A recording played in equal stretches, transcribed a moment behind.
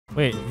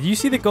Wait, did you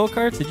see the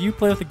go-karts? Did you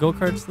play with the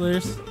go-karts,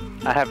 Delirious?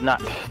 I have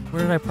not.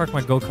 Where did I park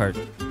my go-kart?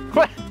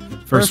 What?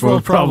 First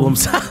world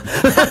problems. Which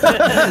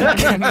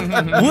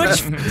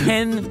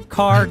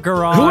 10-car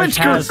garage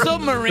has...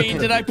 submarine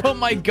did I put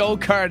my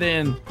go-kart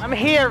in? I'm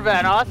here,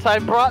 Vanoss. I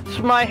brought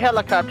my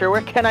helicopter.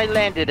 Where can I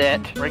land it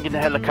at? Bring in the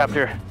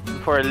helicopter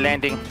for a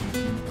landing.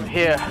 I'm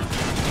here.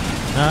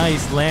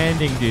 Nice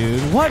landing,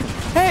 dude. What?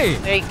 Hey!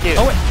 Thank you.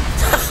 Oh, wait.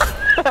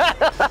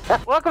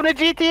 Welcome to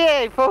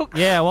GTA, folks.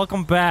 Yeah,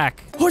 welcome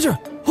back. Hoya!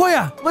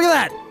 Hoya! Look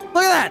at that!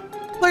 Look at that!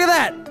 Look at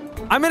that!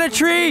 I'm in a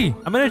tree!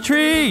 I'm in a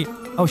tree!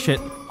 Oh, shit.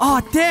 Oh,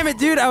 damn it,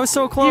 dude. I was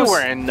so close. You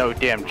were in no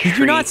damn tree. Did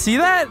you not see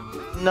that?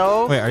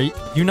 No. Wait,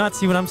 do you not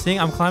see what I'm seeing?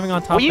 I'm climbing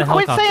on top of the helicopter.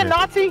 Will you quit saying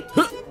Nazi?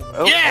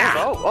 Oh, Yeah!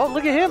 Oh,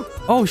 look at him.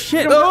 Oh,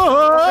 shit.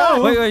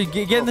 Oh! Wait,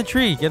 get in the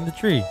tree. Get in the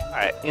tree. All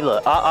right,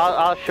 look,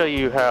 I'll show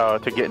you how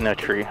to get in a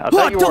tree. I'll Look,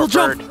 tell you double where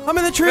jump. bird. I'm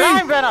in the tree.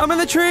 Climb, Venom. I'm in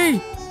the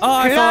tree. Oh,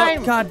 I Climb.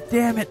 fell. God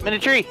damn it. I'm in a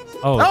tree.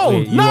 Oh,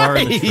 wait, you are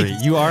in the tree.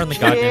 You are in the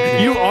goddamn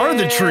tree. You are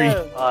the tree.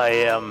 I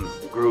am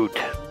Groot.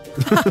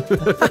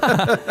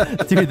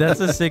 Dude, that's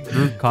a sick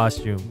Groot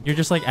costume. You're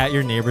just like at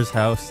your neighbor's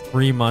house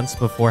 3 months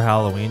before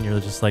Halloween. You're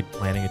just like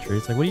planting a tree.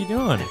 It's like, what are you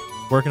doing?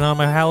 Working on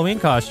my Halloween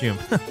costume.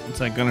 It's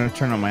like gonna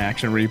turn on my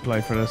action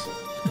replay for this.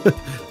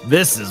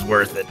 This is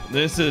worth it.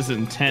 This is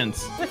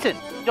intense. Listen,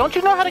 don't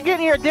you know how to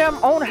get in your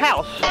damn own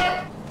house?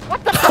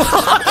 What the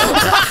fuck?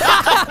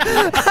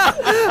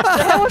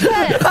 The hell was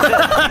that?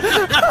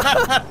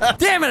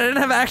 Damn it, I didn't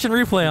have action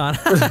replay on.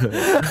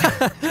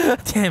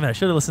 Damn it, I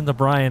should have listened to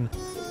Brian.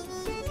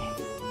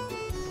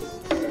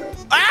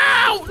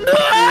 Ow!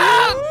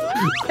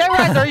 Hey,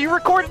 Rise, are you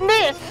recording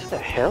this? What the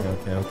hell?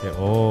 Okay.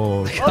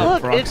 Oh, Oh,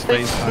 look, Brock's it's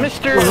face time.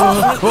 Mr.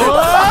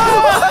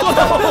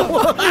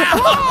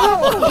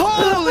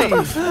 Holy!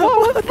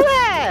 What was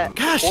that?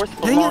 Gosh, Horse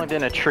dang belonged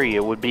in a tree.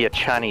 It would be a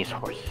Chinese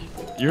horse.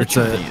 You're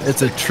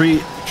It's a tree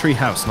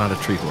house, not a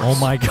tree horse. oh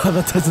my god,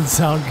 that doesn't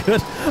sound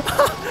good.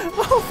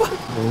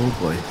 Oh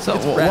boy. So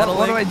It's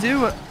what do I do?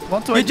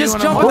 What do I You do? just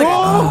when jump I'm on the-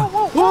 on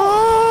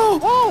Whoa!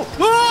 Whoa!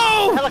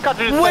 Whoa!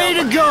 Helicopter just Way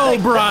fell. to go,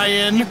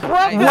 Brian! Broke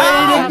Way the to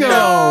helicopter.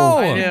 go!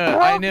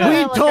 I knew.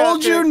 We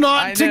told you I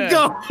not to knew.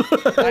 go.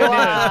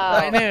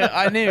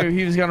 I knew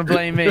he was gonna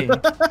blame me.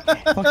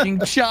 Fucking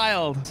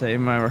child. Save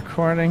my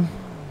recording.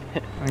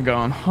 I'm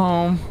going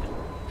home.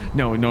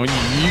 No, you.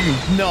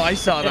 No, I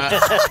saw that.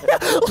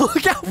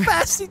 Look how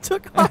fast he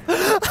took off.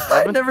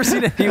 I've never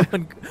seen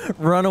anyone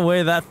run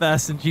away that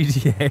fast in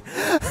GTA.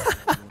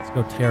 Let's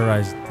go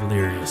terrorize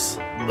Delirious.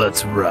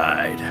 Let's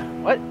ride.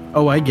 What?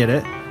 Oh, I get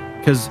it.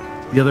 Because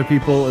the other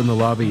people in the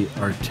lobby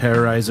are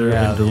Terrorizer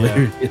and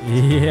Delirious.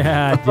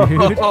 Yeah, dude.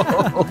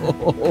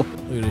 Look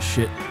at this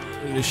shit.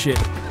 Look at this shit.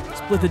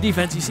 Split the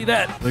defense. You see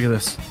that? Look at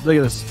this. Look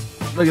at this.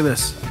 Look at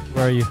this.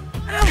 Where are you?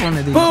 One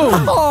of these.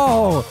 Boom!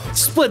 Oh,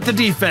 Split the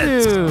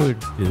defense. dude.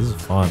 This is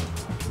fun.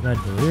 God,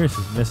 Delirious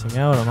is missing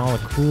out on all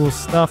the cool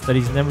stuff that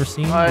he's never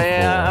seen before.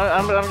 Yeah,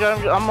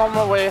 I'm on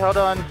my way. Hold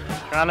on.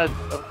 Trying to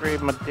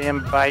upgrade my damn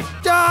bike.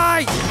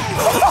 Die!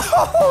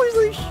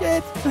 Holy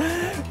shit!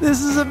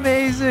 This is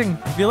amazing.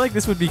 I feel like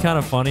this would be kind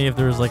of funny if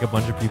there was like a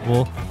bunch of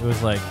people. It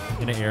was like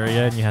in an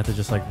area and you had to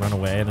just like run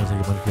away and there's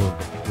like a bunch of people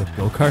with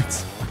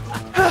go-karts.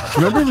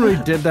 Remember when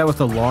we did that with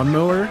the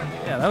lawnmower?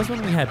 Yeah, that was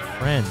when we had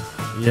friends.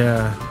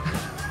 Yeah.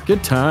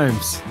 Good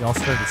times. We all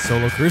started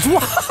solo careers.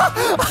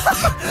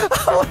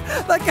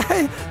 That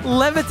guy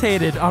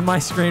levitated on my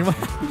screen.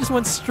 He just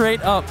went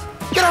straight up.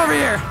 Get over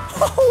here!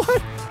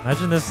 What?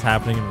 Imagine this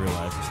happening in real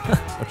life. A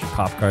bunch of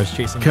cop cars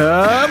chasing you.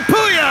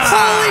 Kabooyah!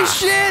 Holy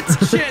shit!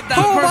 Shit, that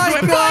Oh person my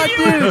went by god, you,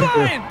 dude!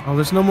 fine. Oh,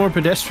 there's no more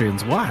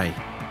pedestrians. Why?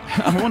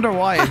 I wonder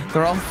why.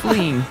 They're all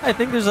fleeing. I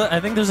think there's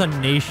a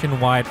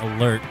nationwide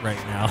alert right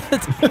now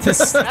to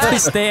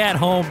stay at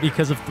home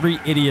because of 3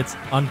 idiots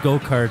on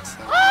go-karts.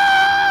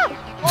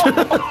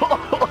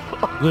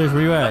 Liz,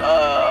 where you at?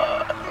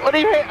 What are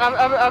you here?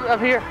 I'm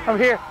here. I'm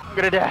here. I'm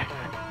gonna die.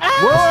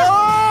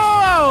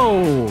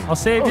 Whoa! I'll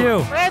save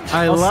you. Friends!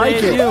 I I'll like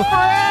save it. you.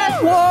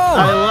 Friends! Whoa!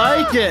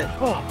 I like it.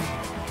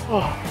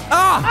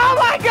 Ah! Oh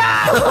my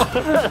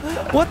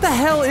god! What the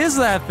hell is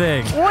that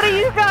thing? What are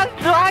you guys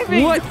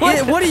driving?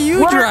 What are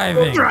you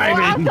driving?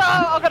 Driving.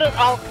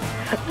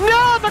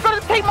 No, they're gonna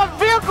take my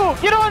vehicle.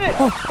 Get on it.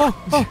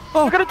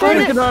 They're gonna take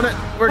Working it. on it.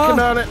 Working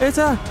on it. It's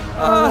a.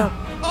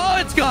 Oh,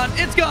 it's gone.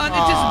 It's gone.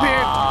 It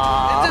disappeared.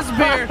 It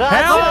disappeared.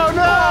 Hell! Oh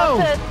no!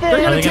 They're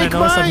Are gonna they gonna take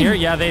notice I'm mine. here?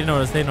 Yeah, they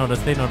noticed. They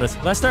noticed. They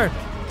noticed. Lester!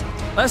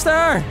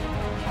 Lester!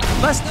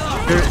 Lester!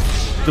 Here,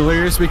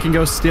 Delirious, we can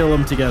go steal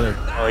them together.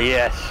 Oh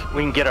yes,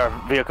 we can get our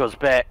vehicles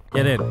back.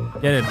 Get in.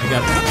 Get in. We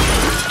got.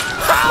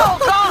 Oh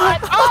god!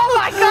 Oh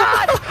my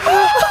god!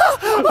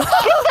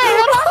 Get the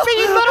hell off me,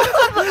 you little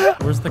son of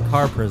a- Where's the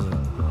car prison?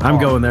 I'm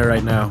going there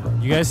right now.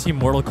 You guys see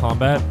Mortal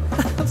Kombat?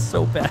 That's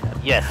so bad.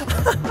 Yes.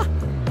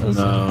 That was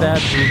No. a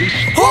bad movie.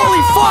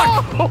 Holy fuck!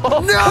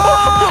 No!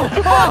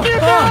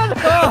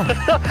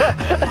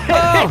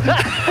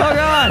 Oh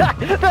god!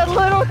 That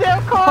little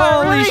damn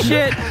car! Holy really?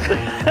 shit!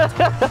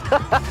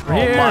 We're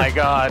Oh here. my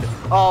god.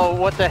 Oh,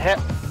 what the heck?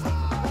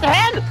 What the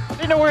hell?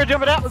 Didn't know we were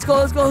jumping out. Let's go,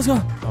 let's go, let's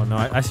go. Oh Oh no,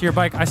 I see your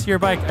bike. I see your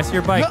bike. I see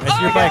your bike. I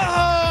see your bike. Oh,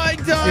 I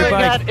Your Oh my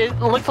bike. god, it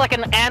looks like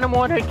an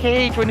animal in a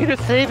cage. We need to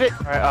save it. All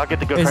right, I'll get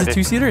the go-kart. Is it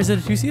two-seater? Is it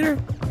a two-seater?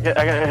 Yeah,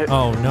 I got it.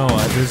 Oh no,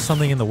 there's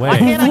something in the Why way.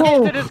 can't I get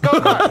into this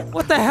go-kart?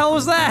 What the hell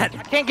was that?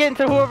 I can't get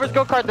into whoever's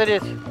go-kart that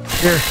is.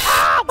 Here.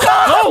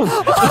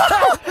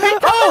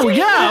 Oh,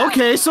 yeah.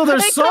 Okay, so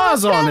there's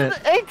saws on it.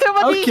 Ain't too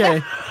much.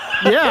 Okay.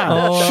 Yeah,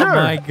 Oh sure.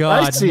 my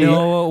god, I see.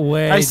 no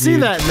way, I see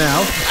dude. that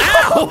now.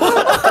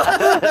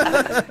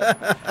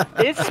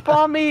 It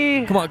spawned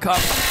me. Come on, cop.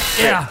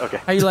 Yeah. Okay.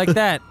 How you like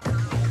that?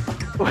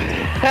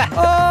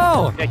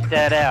 Oh! Check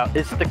that out.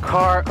 It's the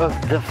car of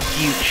the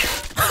future.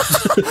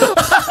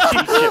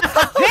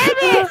 Damn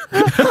it!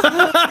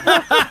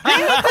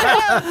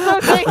 So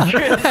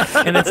dangerous.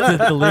 And it's the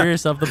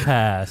delirious of the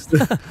past.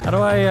 How do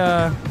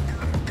I,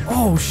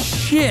 Oh,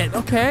 shit.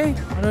 Okay.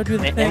 How do I do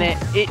the thing?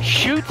 And it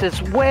shoots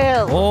as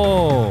well.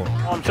 Oh.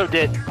 Oh, I'm so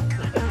dead.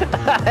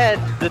 I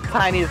had the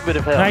tiniest bit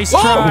of health. Nice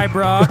try,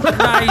 bro.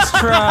 Nice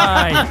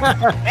try.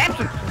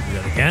 Do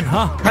that again,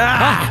 huh?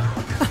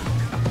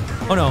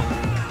 Ah. Oh, no.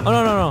 Oh,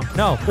 no, no, no.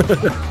 No.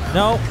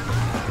 No.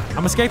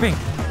 I'm escaping.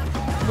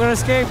 I'm gonna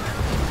escape.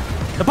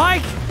 The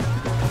bike!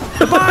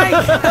 The bike!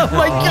 Oh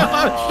my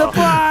gosh. The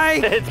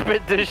bike! It's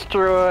been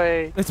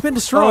destroyed. It's been Oh,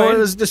 destroyed. it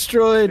was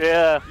destroyed.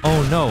 Yeah.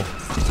 Oh, no.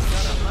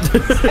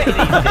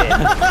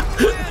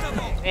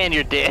 And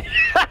you're dead.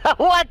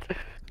 What?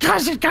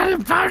 Cause it got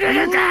impounded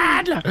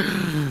again.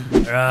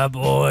 Alright,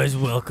 boys,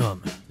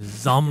 welcome to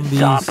Zombie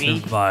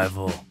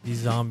Survival. These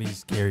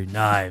zombies carry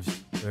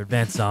knives. They're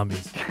advanced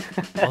zombies.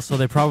 Also,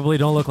 they probably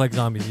don't look like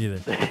zombies either.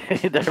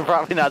 They're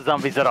probably not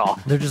zombies at all.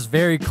 They're just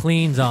very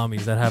clean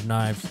zombies that have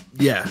knives.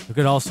 Yeah. Who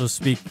could also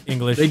speak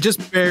English. They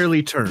just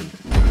barely turn.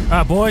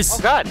 Alright, boys.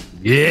 Oh God.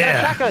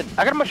 Yeah. Shotgun.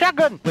 I got him a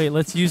shotgun. Wait,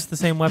 let's use the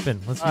same weapon.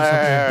 Let's use All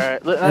right,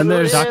 something. all right. And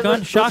there's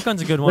Shotgun?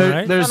 Shotgun's a good one,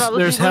 right? There's let's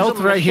use health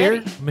a right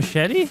here.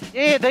 machete. Machete?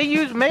 Yeah, they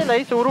use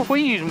melee, so what if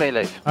we use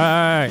melee?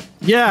 Alright.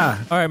 Yeah.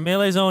 Alright,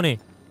 melee's Oni.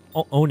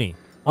 Oni.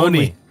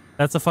 Oni.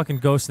 That's a fucking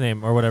ghost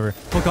name or whatever.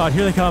 Oh god,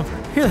 here they come.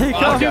 Here they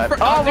come.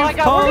 Oh my God.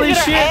 Holy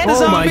shit, the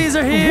Oh my- zombies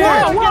are here.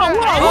 Whoa, whoa,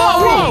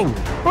 whoa, whoa.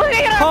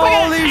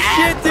 Holy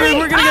shit, dude,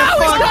 we're gonna get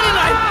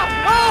fucked.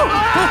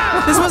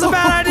 This was a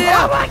bad idea.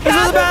 This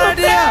was a bad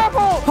idea.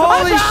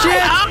 Holy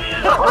shit.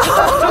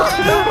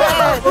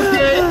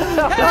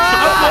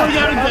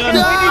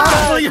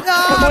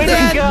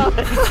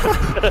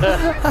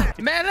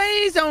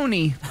 Melee's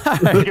Oni.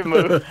 Good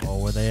move. Oh,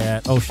 where they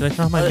at? Oh, should I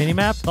turn off my mini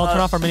map? I'll turn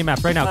off our mini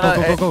map right now. Go,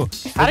 go, go, go.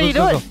 How do you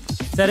do it?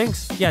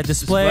 Settings? Yeah,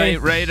 display,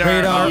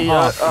 radar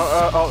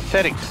off.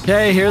 Settings.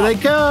 Okay, here they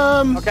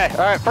come. Okay, all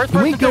right. First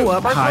Can we person go do.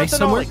 up First high person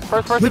somewhere? only.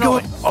 First We person go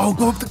only. up. Oh,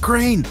 go up the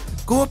crane.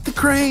 Go up the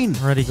crane.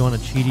 I'm already going to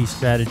cheaty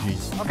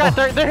strategies. Okay,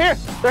 they're here.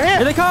 They're here.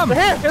 Here they come.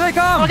 They're here. Here they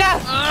come. Oh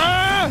God.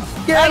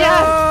 Get Oh,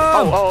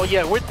 yeah. them. Oh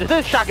yeah.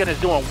 This shotgun is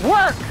doing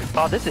work.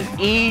 Oh, this is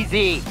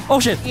easy. Oh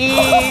shit. Easy.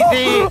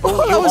 That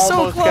was so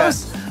almost got-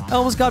 close. I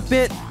almost got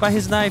bit by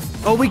his knife.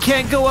 Oh, we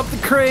can't go up the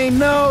crane.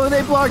 No,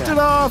 they blocked it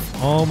off.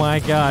 Oh my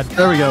god.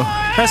 There we go.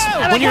 Press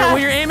when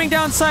you're aiming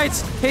down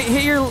sights,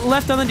 hit your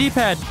left on the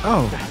D-pad.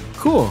 Oh,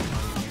 cool.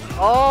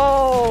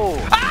 Oh.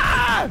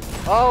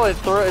 Oh,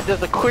 it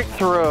does a quick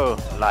throw.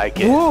 Like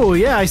it. Whoa,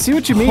 yeah, I see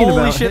what you mean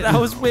Holy about shit, that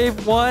was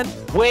wave 1.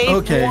 Wave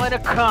Okay. 1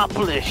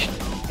 accomplished.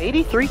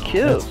 83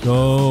 kills. Let's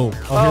go.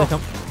 Oh, here they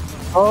come.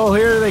 Oh,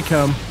 here they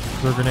come.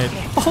 Throw a grenade.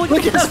 Oh,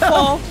 look at this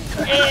fall.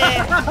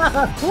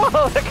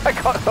 Whoa, that guy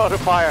caught on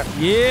fire.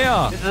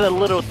 Yeah. This is a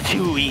little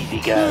too easy,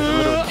 guys. A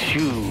little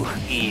too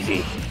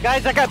easy.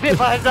 Guys, I got bit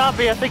by a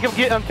zombie. I think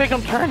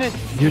I'm turning.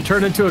 You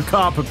turned into a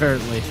cop,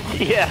 apparently.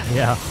 Yeah.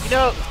 Yeah. You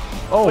know,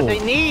 Oh. what they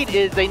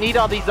need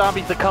all these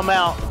zombies to come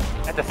out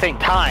at the same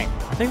time.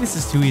 I think this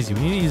is too easy. We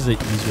need to use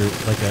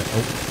like a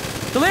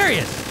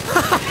Delirious.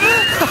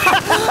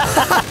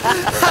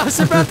 I was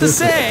about to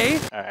say.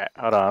 All right,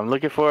 hold on. I'm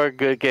looking for a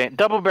good game.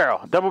 Double barrel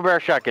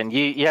shotgun.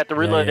 You have to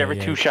reload every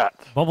 2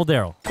 shots. Bubble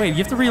Daryl. Wait, you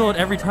have to reload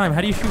every time.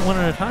 How do you shoot one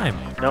at a time?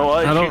 No,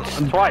 I it don't-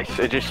 shoots twice.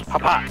 It just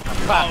pop.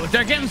 Oh,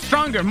 they're getting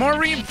stronger, more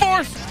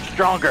reinforced.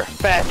 Stronger,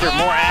 faster,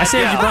 more agile. I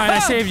saved you, Brian. I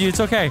saved you. It's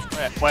okay.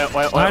 Wait.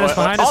 Behind us,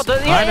 behind us, Oh,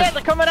 behind us.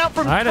 they're coming out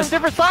from Behind us.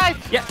 different sides.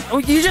 Yeah. Oh,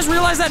 you just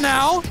realized that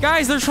now?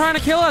 Guys, they're trying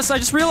to kill us. I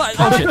just realized.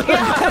 Oh, shit.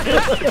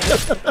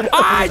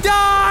 I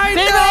died!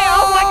 Did No! they?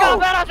 Oh my God,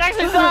 Vanoss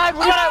actually died.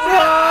 We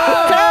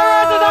got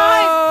terrorize the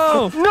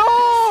knife.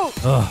 No!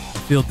 Ugh, I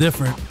feel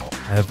different.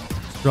 I have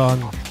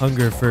strong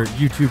hunger for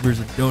YouTubers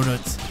and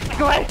donuts.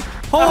 Go away.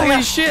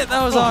 Holy shit,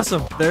 that was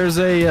awesome. There's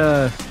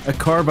a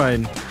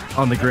carbine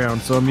on the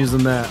ground, so I'm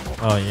using that.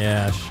 Oh,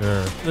 yeah,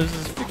 sure. There's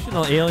this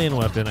fictional alien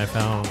weapon I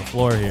found on the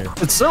floor here.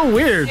 It's so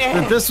weird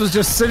that this was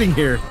just sitting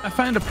here. I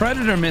found a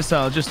predator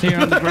missile just here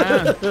on the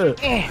ground.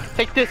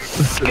 Take this,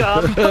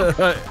 scum.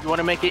 You want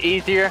to make it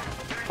easier?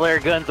 Flare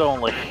guns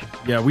only.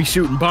 Yeah, we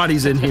shooting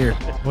bodies in here.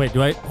 Wait, do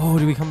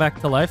we come back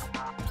to life?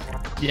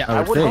 Yeah, I I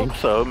would would think. hope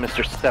so,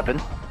 Mr.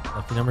 Seven.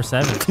 Lucky number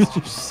 7.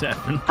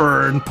 7.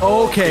 Burn.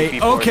 Okay,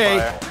 before okay,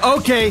 fire.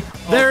 okay.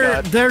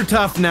 God. They're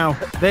tough now.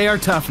 They are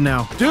tough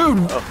now. Dude,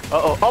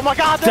 Oh my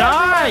God! they're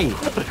die!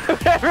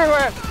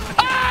 everywhere.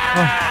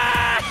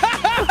 Ah!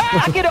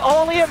 I can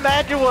only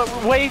imagine what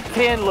wave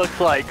 10 looks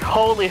like.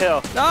 Holy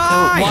hell.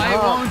 Why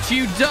won't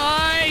you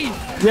die?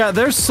 Yeah,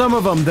 there's some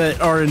of them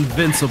that are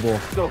invincible.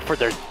 Go for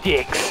their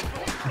dicks.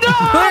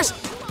 There's-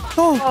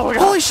 Oh, my God.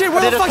 holy shit,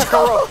 where Did the a fuck?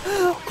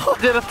 Sakura.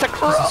 Did a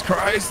Sakura. Jesus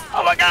Christ.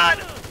 Oh my God.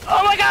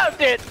 Oh my God,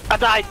 dude. I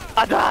died.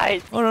 I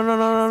died. Oh, no, no,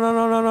 no, no,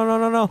 no, no, no, no,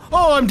 no, no.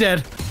 Oh, I'm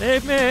dead.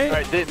 Save me. All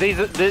right,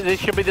 these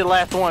should be the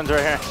last ones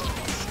right here.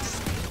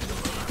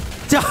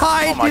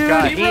 Die, Oh my dude.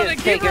 God, Keep he running, is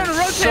keep taking running,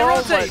 rotate, so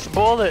rotate. much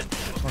bullets.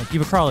 Oh,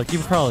 keep it crawling, keep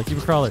it crawling, keep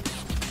it crawling.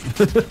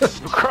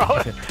 Crawl.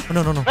 Oh,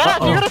 no, no, no. Ah,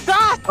 you're gonna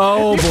die.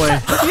 Oh boy.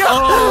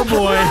 Oh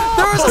boy.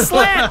 There was a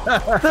slant.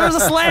 There was a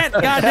slant.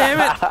 God damn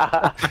it.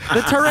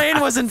 The terrain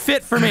wasn't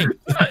fit for me.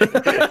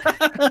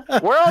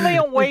 We're only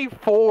on wave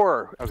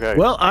 4. Okay.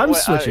 Well, I'm Well,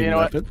 switching you know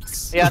what?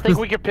 weapons. Yeah, I think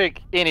we could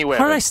pick any How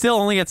weapon. did I still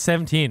only get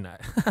 17?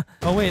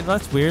 Oh, wait,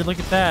 that's weird. Look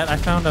at that. I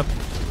found a...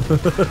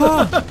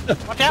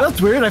 Watch out.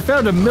 That's weird. I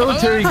found a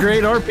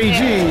military-grade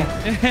RPG.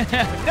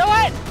 You know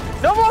what?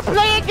 No more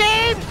playing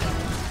games.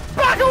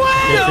 Back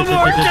away. No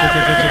more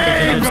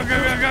games. Oh, no, no,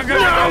 no,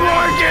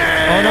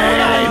 no,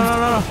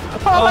 no, no.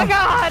 Oh my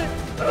God.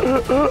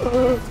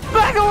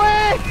 Back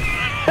away.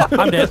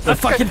 I'm dead. I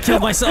fucking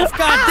killed myself.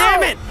 God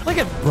damn it. Look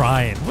at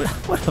Brian. What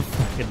a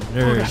fucking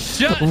nerd.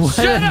 Shut What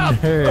a up.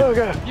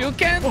 nerd. You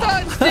can't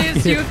touch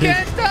this. You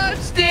can't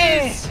touch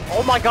this.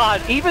 Oh my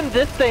God. Even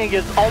this thing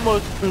is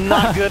almost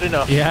not good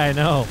enough. Yeah, I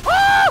know.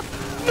 Ah!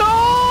 No.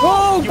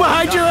 Oh,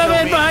 behind you,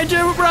 Evan! Behind you!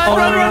 Run, Oh,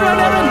 run, run, run, run,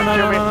 run! no, no, no,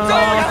 no, no, no. Oh my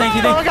God. Thank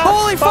you, Oh my thank you. God.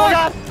 Holy Oh fuck. my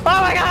God.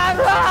 Oh my God.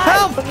 Run.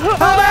 Help!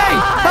 Help me!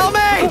 Help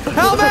me!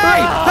 Help me!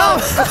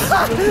 Help!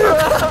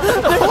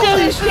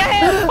 Holy shit!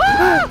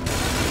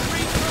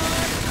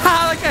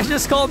 Ah, that guy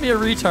just called me a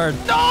retard.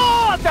 No,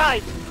 I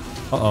died.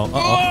 Uh-oh,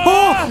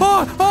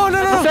 oh,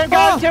 no, no. Same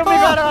guy killed me,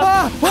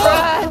 Vanoss.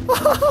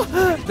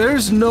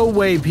 There's no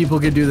way people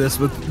can do this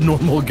with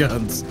normal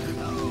guns.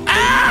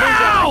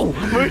 Ow!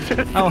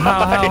 Oh,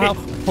 how?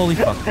 Holy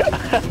fuck.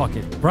 Fuck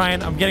it.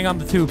 Brian, I'm getting on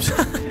the tubes.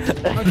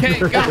 Okay,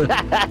 go.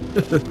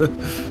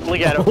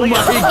 Look at him. Oh my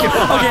god!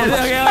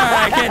 Okay, all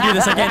right, I can't do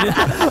this. I can't do this.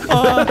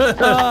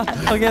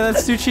 Okay,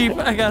 that's too cheap.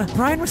 I got it.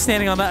 Brian was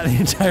standing on that the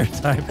entire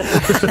time.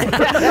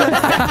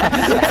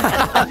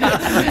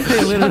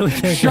 They literally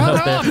can't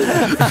Shut get up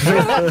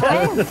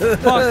there.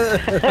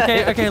 Fuck.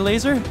 Okay,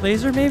 laser,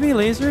 maybe,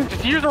 laser.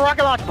 Just use the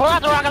rocket launcher. Pull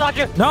out the rocket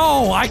launcher.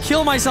 No, I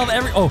kill myself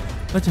every. Oh,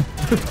 let's.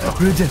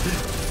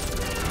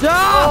 No!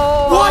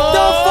 Oh, What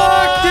the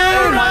fuck,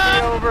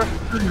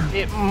 dude?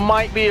 It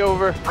might be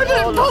over. I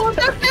didn't pull it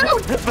back down.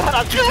 But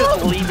I'm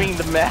just leaving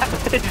the map.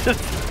 It's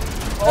just.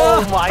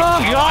 Oh my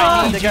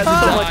God! They got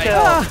so much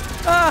health.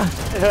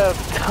 They have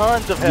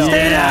tons of health.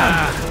 Stay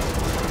down.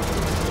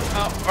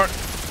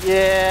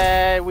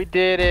 Yeah, we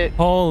did it.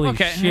 Holy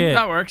Okay, shit!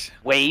 that works.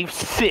 Wave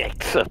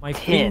 6 of My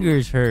 10.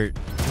 fingers hurt.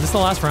 Is this the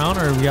last round,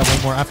 or we got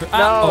one more after? No.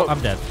 Oh, I'm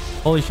dead.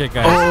 Holy shit,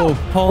 guys! Oh.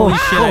 Holy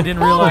shit! I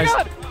didn't realize. Oh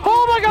my God!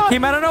 Oh my God!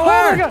 Came out of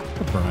nowhere. Oh my God!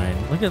 Brian,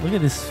 look at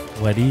this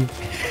sweaty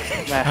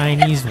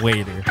Chinese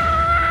waiter. Look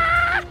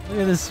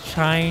at this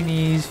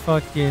Chinese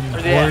fucking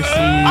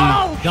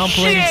horsey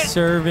dumpling shit.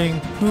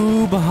 serving,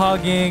 boob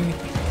hugging,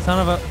 son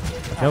of a.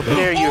 Nope.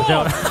 Dare you.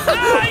 No.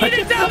 You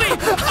didn't tell me! You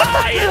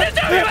didn't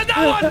tell me about that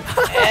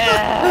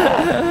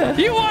one!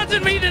 You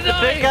wanted me to Big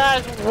die!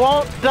 guys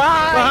won't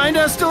die. Behind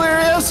us,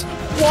 Delirious!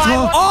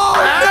 Oh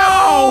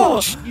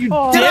no! You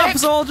Oh. dick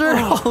soldier!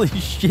 Holy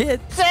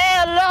shit! Say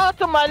hello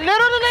to my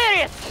little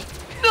Delirious.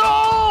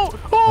 No!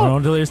 Oh no,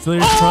 Delirious, run!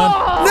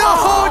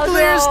 No,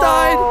 Delirious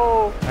died!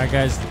 Oh All right,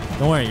 guys,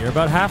 don't worry, you're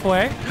about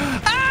halfway.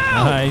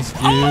 Nice,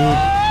 dude.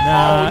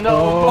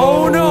 no!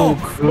 Oh no!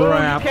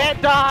 Crap. You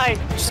can't die.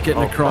 Just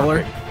getting a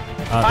crawler.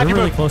 They're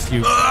really close to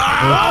you.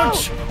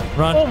 Ouch!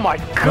 Run! Oh my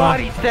God!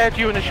 He stabbed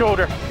you in the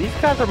shoulder. These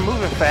guys are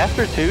moving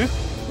faster too.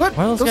 What?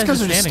 Why are those guys are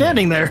just just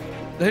standing there.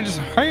 They just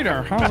hate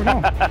her. How do we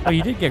know? Oh,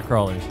 you did get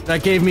crawlers.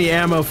 That gave me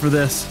ammo for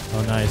this.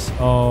 Oh, nice.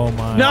 Oh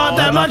my. Not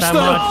that much,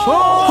 though.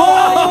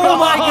 Oh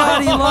my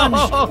God! He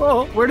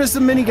lunged. Where does the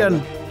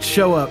minigun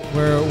show up?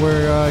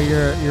 Where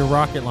your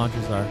rocket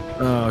launchers are.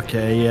 Oh,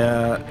 okay,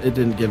 yeah, it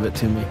didn't give it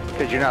to me.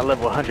 Because you're not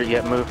level 100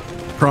 yet. Move.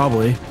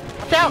 Probably.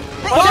 Watch out!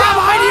 Oh,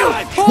 behind you!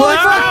 Holy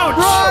fuck!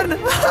 Run!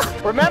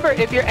 Remember,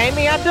 if you're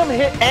aiming at them,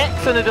 hit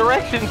X in a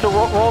direction to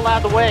roll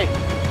out of the way.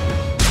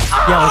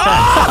 Yeah, like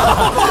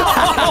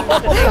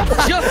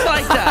that. Just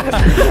like that.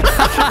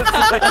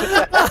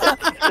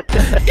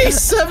 He's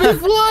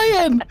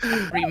semi-flying!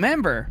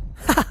 Remember,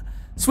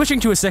 Switching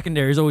to a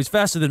secondary is always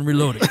faster than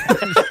reloading. Are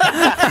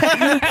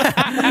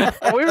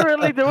we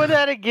really doing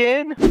that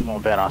again? Come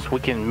on, Vanoss. We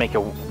can make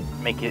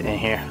it in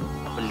here.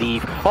 I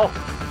believe. Oh,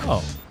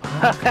 Oh.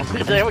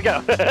 there we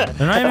go. They're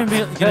not even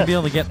gonna be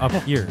able to get up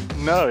here.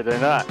 No, they're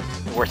not.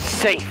 We're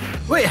safe.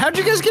 Wait, how'd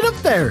you guys get up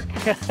there?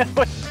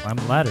 I'm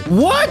the ladder.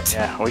 What?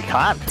 Yeah, we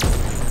can't.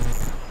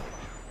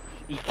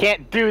 You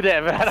can't do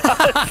that,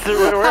 Vanoss.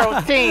 We're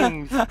on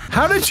teams.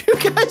 How did you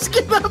guys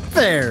get up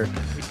there?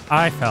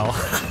 I fell.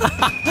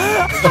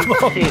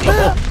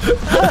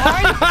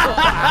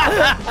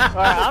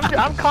 Alright,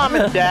 I'm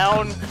calming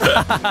down.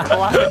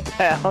 Calming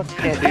down.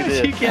 Can't do How'd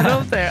this. you get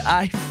up there?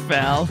 I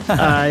fell.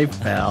 I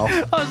fell.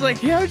 I was like,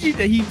 how'd you?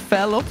 He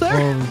fell up there.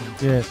 Oh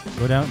shit!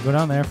 Go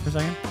down there for a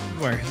second.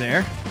 Where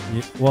there?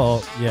 Yeah,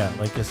 well, yeah,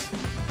 like just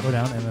go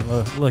down and then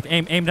look.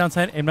 Aim down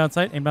sight. Aim down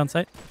sight. Aim down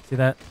sight. See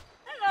that?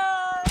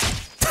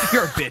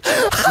 You're a bitch.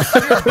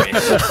 You're a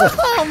bitch.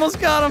 I almost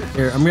got him.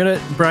 Here, I'm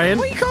gonna, Brian,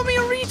 Why you call me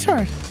a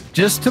retard?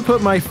 just to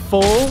put my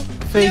full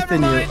faith Never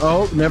in mind. you.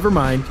 Oh, never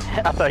mind.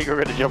 I thought you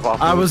were gonna jump off.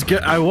 I was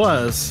gonna. Go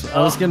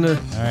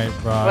All right,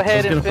 Brock.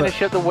 ahead and gonna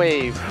finish up the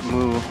wave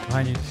move.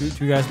 Behind you,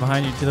 two guys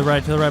behind you, to the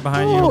right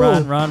behind you.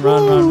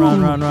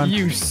 Run.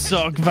 You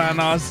suck,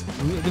 Vanoss.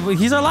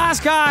 He's our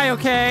last guy,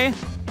 okay?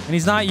 And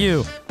he's not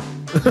you.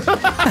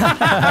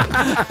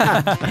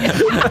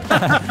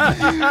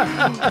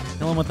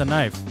 Kill him with a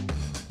knife.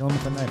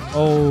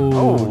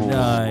 Oh,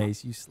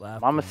 nice. You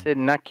slapped. Mama said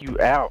knock you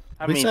out.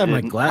 At least I have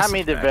my glasses How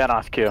many did back.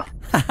 Vanoss kill?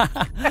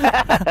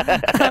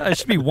 It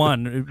should be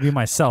one. It'd be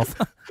myself.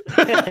 All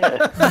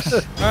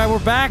right, we're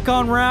back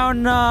on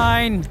round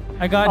 9.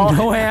 I got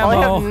no ammo.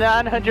 I have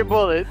 900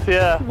 bullets,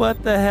 yeah.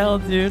 What the hell,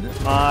 dude?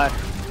 Oh,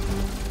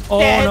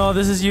 Dead. no,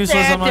 this is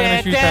useless. I'm not going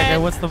to shoot that guy.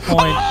 What's the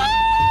point?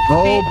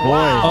 Oh boy.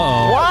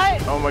 Uh-oh.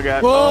 What? Oh my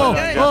god. Whoa!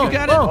 Yeah, Oh, you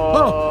got it.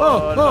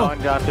 Oh, Don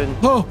Johnson.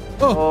 Oh!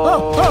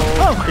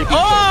 Creepy.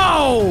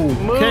 Oh!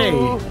 Okay.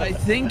 Move. I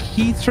think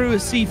he threw a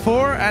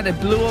C4 and it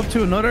blew up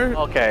to another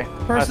Okay.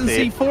 person I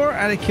see. C4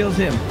 and it killed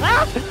him.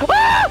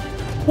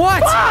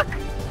 What? Fuck!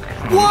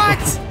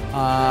 What?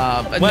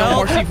 No Well-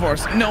 more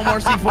C4s. No more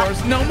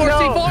C4s. No more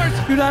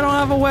C4s. Dude, I don't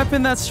have a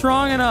weapon that's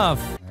strong enough.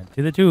 Right,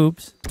 to the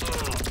tubes.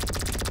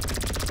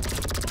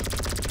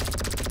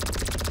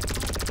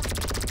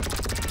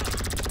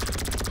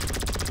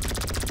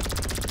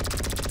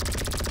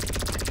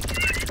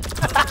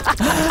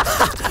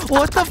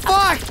 What the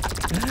fuck?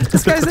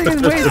 This guy's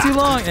taking way too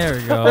long. There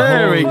we go.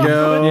 There we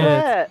go. Look Yeah.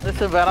 at that.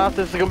 Listen, Vanoss,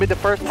 this is gonna be the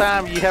first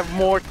time you have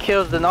more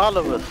kills than all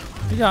of us.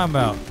 What are you talking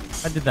about?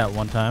 I did that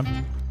one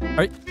time.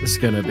 It's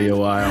gonna be a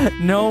while.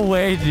 No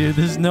way, dude.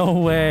 There's no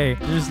way.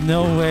 There's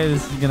no way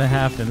this is gonna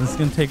happen. This is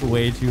gonna take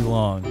way too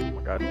long. Oh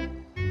my god.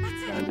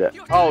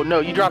 Oh no,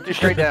 you dropped it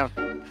straight down.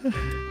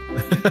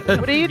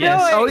 What are you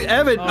Yes. Oh, doing?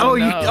 Evan. Oh, Oh,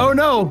 you. no. Oh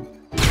no.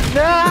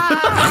 No!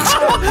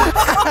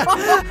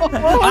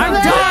 I'm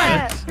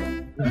done.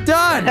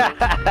 Done.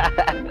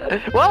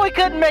 Well, we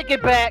couldn't make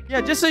it back.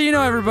 Yeah, just so you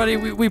know, everybody,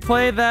 we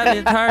played that the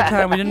entire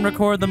time. We didn't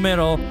record the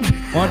middle.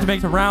 Wanted to make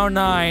it to round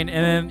 9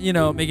 and then, you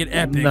know, make it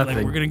epic. Like,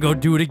 Nothing. we're going to go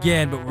do it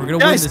again, but we're going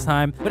to win this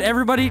time. But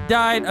everybody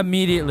died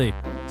immediately.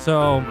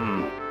 So,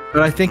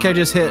 But I think I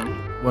just hit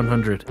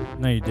 100.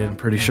 no, you I'm didn't.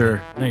 pretty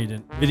sure. No, you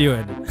didn't. Video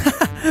ended.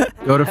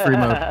 Go to free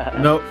mode.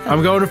 Nope.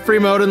 I'm going to free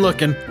mode and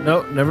looking.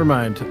 Nope. Never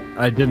mind.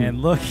 I didn't.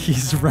 And look,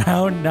 he's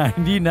round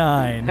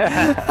 99.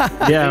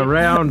 Yeah,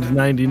 round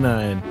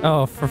 99.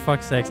 Oh, for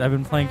fuck's sakes. I've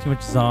been playing too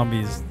much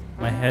zombies.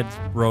 My head's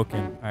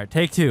broken. All right,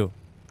 take 2.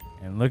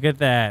 And look at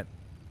that.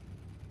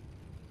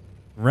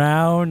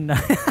 Round 9.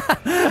 You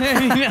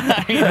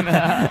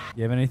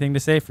have anything to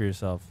say for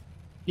yourself?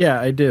 Yeah,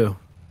 I do.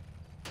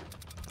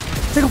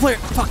 Single player.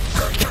 Fuck.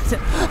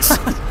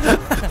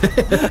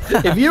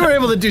 If you were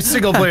able to do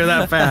single player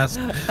that fast.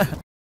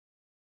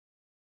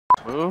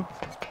 Move.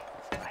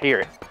 I hear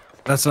it.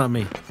 That's not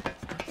me.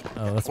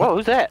 Oh, that's Whoa,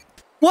 who's that?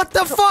 What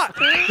the fuck?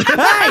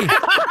 Hey!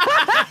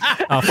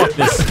 Oh, fuck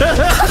this.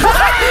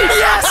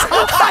 Yes!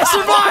 I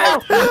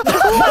survived!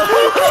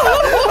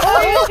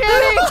 Are you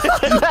kidding?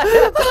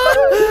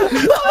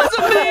 That's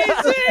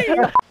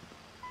amazing.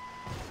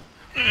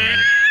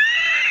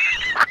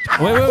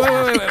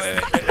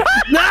 Wait.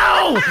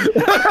 No!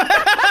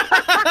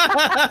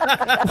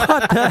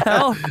 What the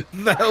hell?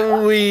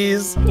 That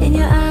wheeze. In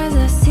your eyes,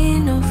 I see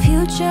no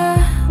future.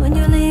 When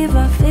you leave,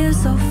 I feel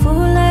so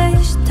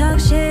foolish. Talk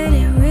shit,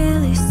 it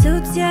really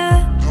suits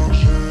ya.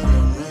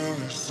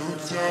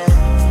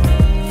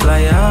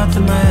 Fly out to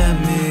my